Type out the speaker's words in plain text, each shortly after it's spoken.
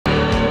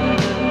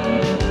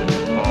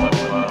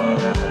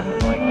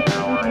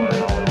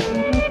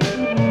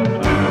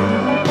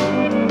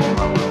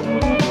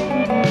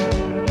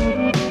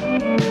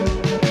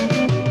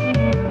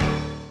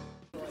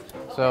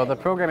the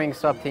programming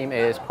sub-team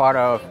is part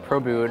of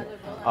ProBoot,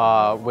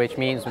 which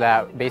means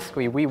that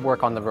basically we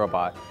work on the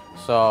robot.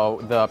 So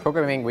the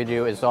programming we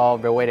do is all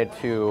related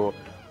to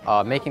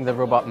making the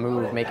robot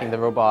move, making the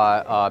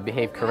robot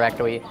behave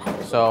correctly.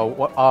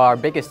 So our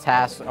biggest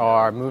tasks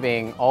are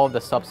moving all of the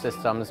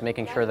subsystems,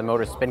 making sure the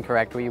motors spin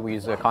correctly. We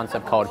use a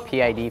concept called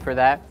PID for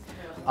that.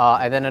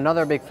 And then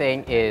another big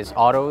thing is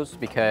autos,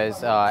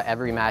 because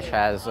every match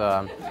has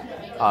a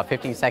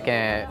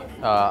 15-second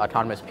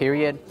autonomous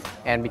period,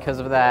 and because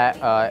of that,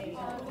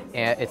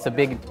 it's a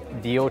big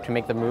deal to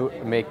make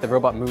the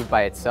robot move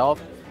by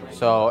itself.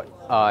 So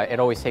it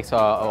always takes a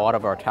lot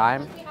of our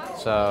time.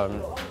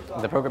 So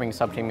the programming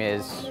subteam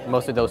is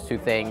most of those two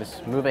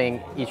things: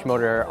 moving each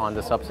motor on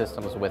the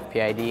subsystems with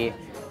PID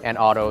and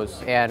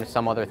autos, and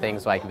some other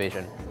things like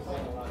vision.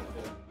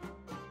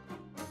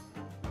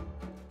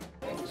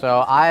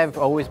 So I've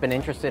always been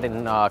interested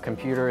in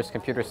computers,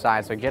 computer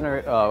science,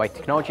 like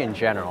technology in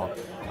general.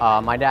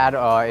 My dad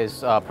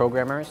is a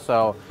programmer,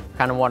 so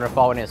kind of wanted to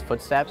follow in his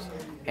footsteps.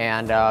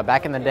 And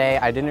back in the day,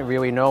 I didn't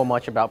really know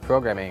much about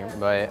programming,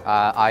 but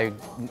I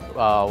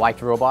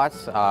liked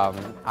robots.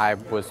 I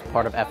was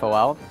part of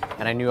FOL,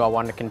 and I knew I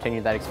wanted to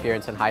continue that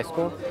experience in high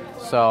school.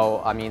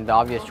 So, I mean, the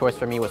obvious choice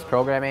for me was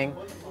programming,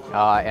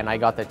 and I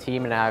got the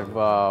team, and I've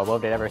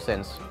loved it ever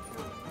since.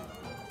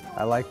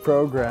 I like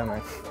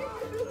programming.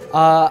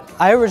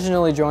 I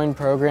originally joined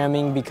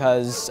programming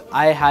because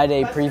I had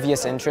a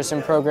previous interest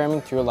in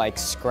programming through like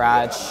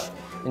Scratch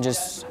and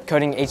just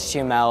coding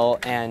HTML,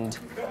 and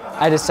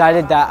I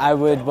decided that I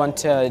would want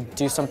to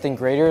do something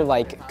greater,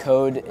 like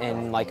code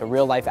in like a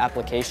real-life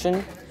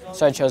application.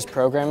 So I chose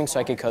programming so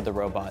I could code the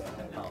robot.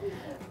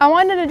 I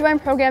wanted to join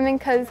programming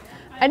because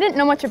I didn't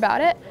know much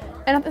about it,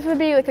 and I thought this would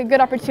be like a good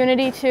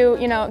opportunity to,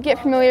 get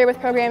familiar with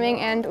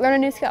programming and learn a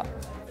new skill.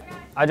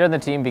 I joined the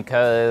team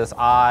because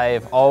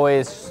I've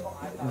always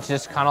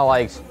just kind of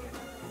liked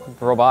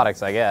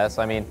robotics, I guess.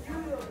 I mean,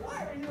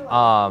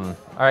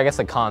 or I guess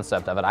the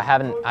concept of it. I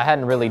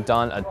hadn't really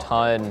done a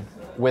ton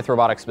with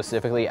robotics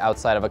specifically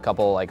outside of a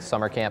couple like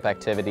summer camp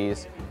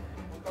activities,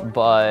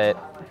 but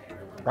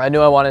I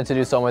knew I wanted to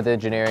do something with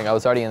engineering. I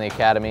was already in the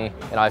academy,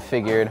 and I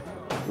figured,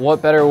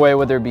 what better way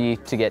would there be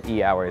to get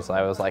E hours?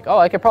 I was like, oh,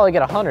 I could probably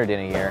get 100 in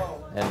a year,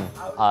 and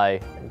I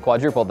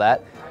quadrupled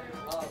that.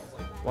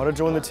 Want to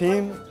join the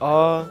team?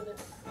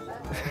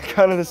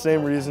 Kind of the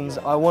same reasons.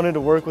 I wanted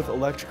to work with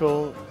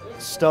electrical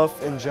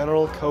stuff in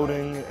general,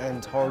 coding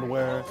and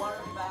hardware,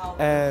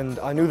 and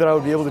I knew that I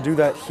would be able to do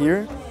that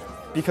here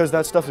because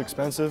that stuff's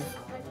expensive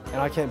and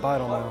I can't buy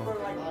it on my own.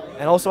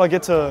 And also I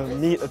get to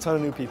meet a ton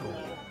of new people.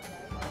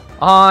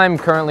 I'm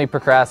currently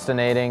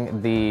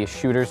procrastinating the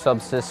shooter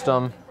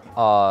subsystem.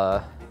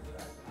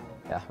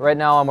 Right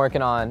now I'm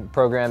working on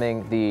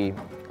programming the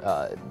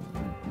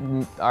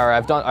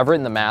I've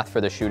written the math for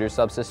the shooter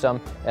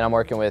subsystem, and I'm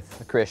working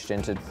with Christian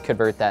to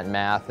convert that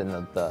math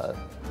and the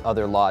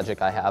other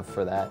logic I have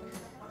for that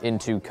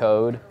into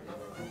code.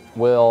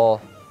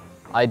 We'll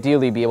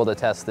ideally be able to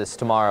test this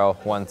tomorrow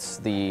once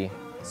the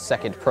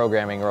second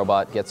programming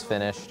robot gets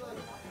finished.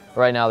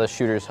 Right now the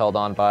shooter's held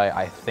on by,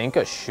 I think,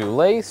 a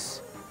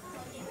shoelace.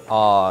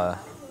 So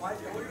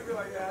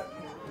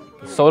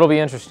it'll be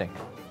interesting.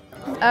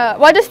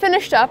 Well, I just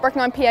finished up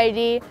working on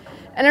PID,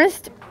 and I'm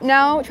just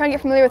now trying to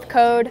get familiar with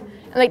code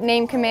and like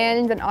name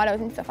commands and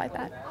autos and stuff like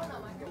that.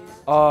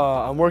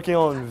 I'm working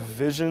on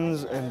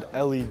visions and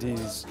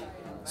LEDs.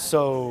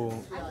 So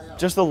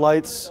just the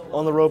lights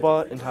on the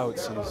robot and how it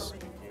sees.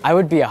 I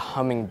would be a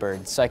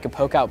hummingbird so I could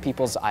poke out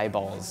people's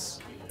eyeballs.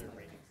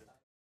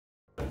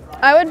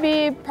 I would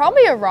be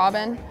probably a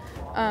robin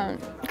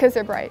because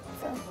they're bright.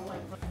 So.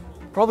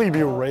 Probably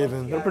be a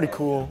raven. They're pretty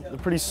cool. They're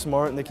pretty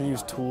smart and they can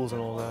use tools and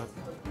all that.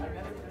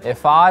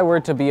 If I were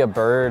to be a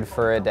bird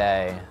for a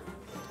day,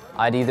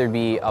 I'd either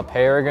be a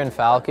peregrine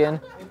falcon,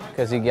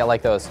 because you get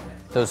like those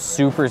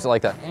supers,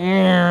 like the,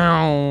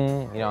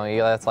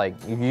 that's like,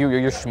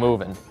 you're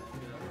schmoving.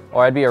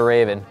 Or I'd be a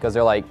raven, because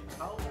they're like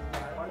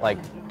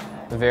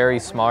very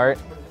smart.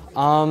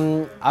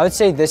 I would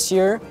say this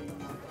year,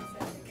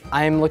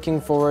 I'm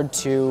looking forward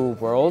to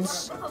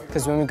Worlds,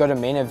 because when we go to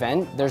main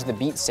event, there's the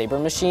Beat Saber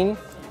machine.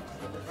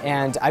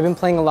 And I've been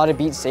playing a lot of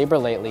Beat Saber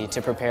lately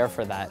to prepare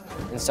for that.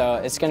 And so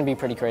it's going to be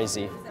pretty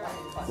crazy.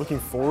 Looking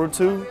forward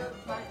to?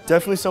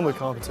 Definitely some of the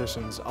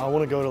competitions. I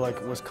want to go to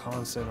like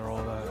Wisconsin or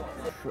all that.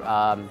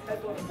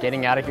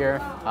 Getting out of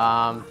here,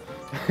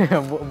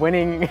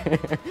 winning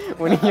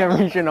a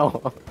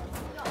regional.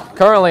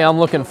 Currently, I'm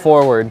looking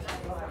forward.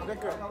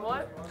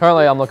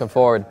 I'm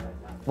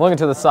looking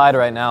to the side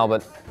right now,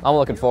 but I'm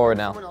looking forward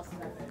now.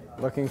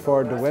 Looking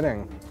forward to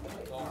winning.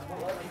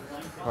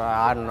 Well,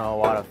 I don't know,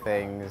 a lot of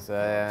things.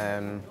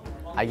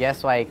 I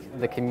guess like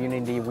the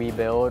community we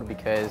build,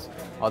 because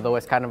although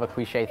it's kind of a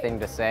cliche thing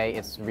to say,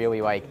 it's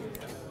really like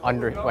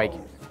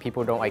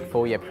people don't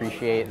fully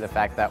appreciate the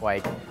fact that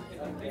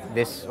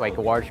this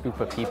large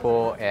group of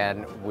people,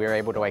 and we're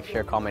able to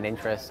share common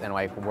interests and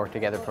work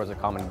together towards a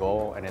common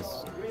goal, and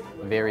it's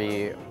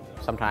very,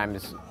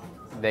 sometimes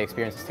the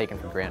experience is taken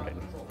for granted.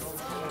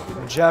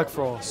 Jack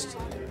Frost.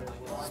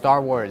 Star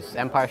Wars,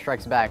 Empire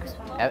Strikes Back,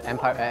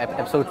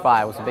 Episode 5.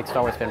 I was a big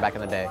Star Wars fan back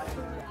in the day.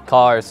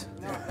 Cars.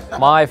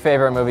 My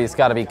favorite movie's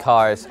got to be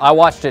Cars. I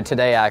watched it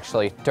today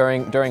actually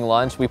during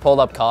lunch. We pulled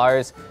up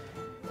Cars.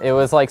 It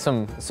was like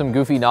some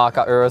goofy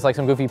knockoff, or it was like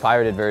some goofy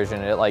pirated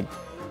version. It like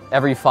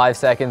every 5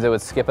 seconds it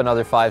would skip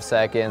another 5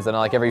 seconds, and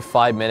like every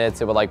 5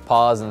 minutes it would like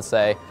pause and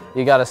say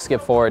you got to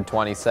skip forward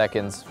 20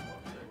 seconds,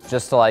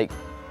 just to like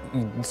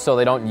so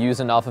they don't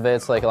use enough of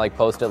it so they can like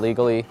post it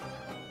legally.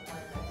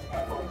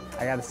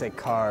 I gotta say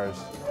Cars.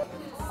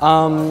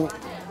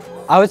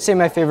 I would say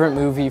my favorite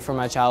movie from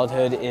my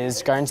childhood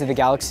is Guardians of the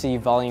Galaxy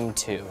Volume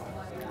 2.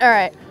 All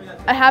right,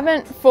 I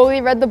haven't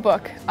fully read the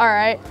book, all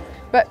right,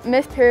 but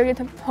Miss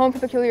Peregrine's Home for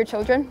Peculiar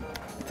Children,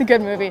 it's a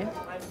good movie.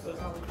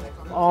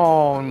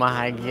 Oh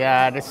my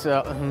God! It's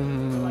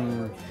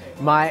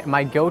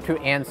my go-to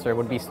answer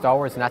would be Star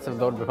Wars: Knights of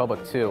the Old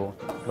Republic 2,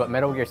 but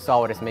Metal Gear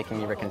Solid is making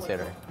me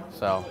reconsider.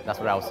 So that's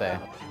what I would say.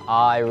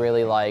 I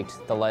really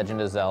liked The Legend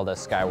of Zelda: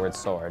 Skyward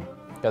Sword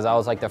because that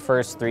was like the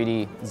first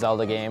 3D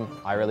Zelda game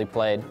I really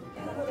played.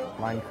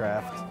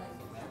 Minecraft.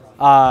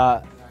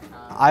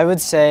 I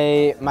would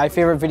say my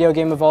favorite video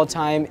game of all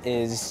time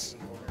is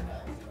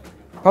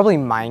probably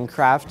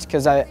Minecraft,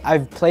 because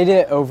I've played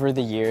it over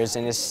the years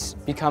and it's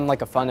become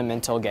like a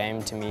fundamental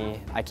game to me.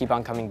 I keep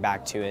on coming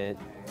back to it.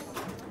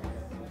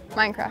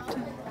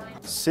 Minecraft.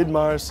 Sid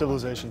Meier's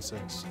Civilization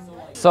 6.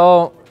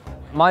 So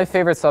my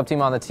favorite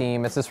sub-team on the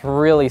team, it's this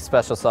really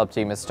special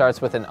sub-team. It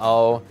starts with an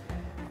O.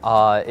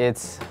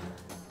 It's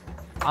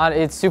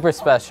super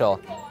special.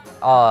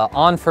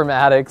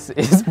 Onformatics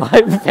is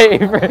my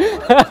favorite.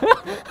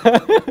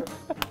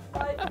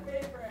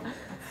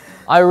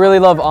 I really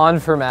love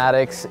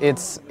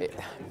Onformatics.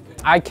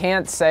 I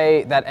can't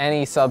say that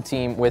any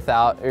sub-team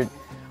without,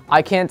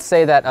 I can't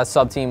say that a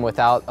sub-team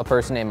without a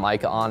person named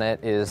Micah on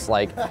it is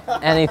like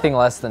anything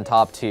less than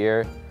top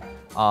tier.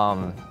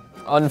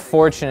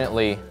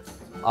 Unfortunately,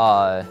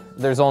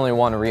 there's only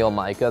one real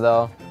Micah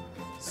though,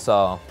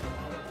 so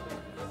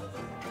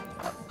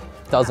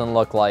doesn't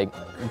look like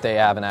they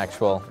have an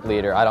actual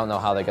leader. I don't know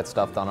how they get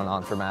stuff done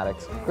on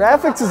Onformatics.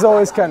 Graphics is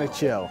always kind of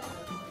chill.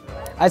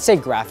 I'd say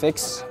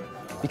graphics,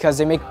 because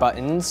they make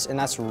buttons and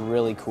that's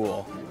really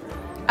cool.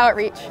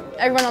 Outreach.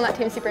 Everyone on that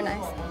team is super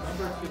nice.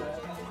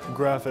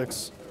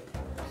 Graphics.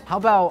 How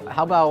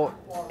about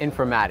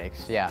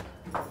informatics? Yeah,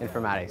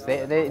 informatics.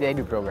 They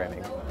do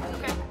programming.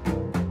 Okay.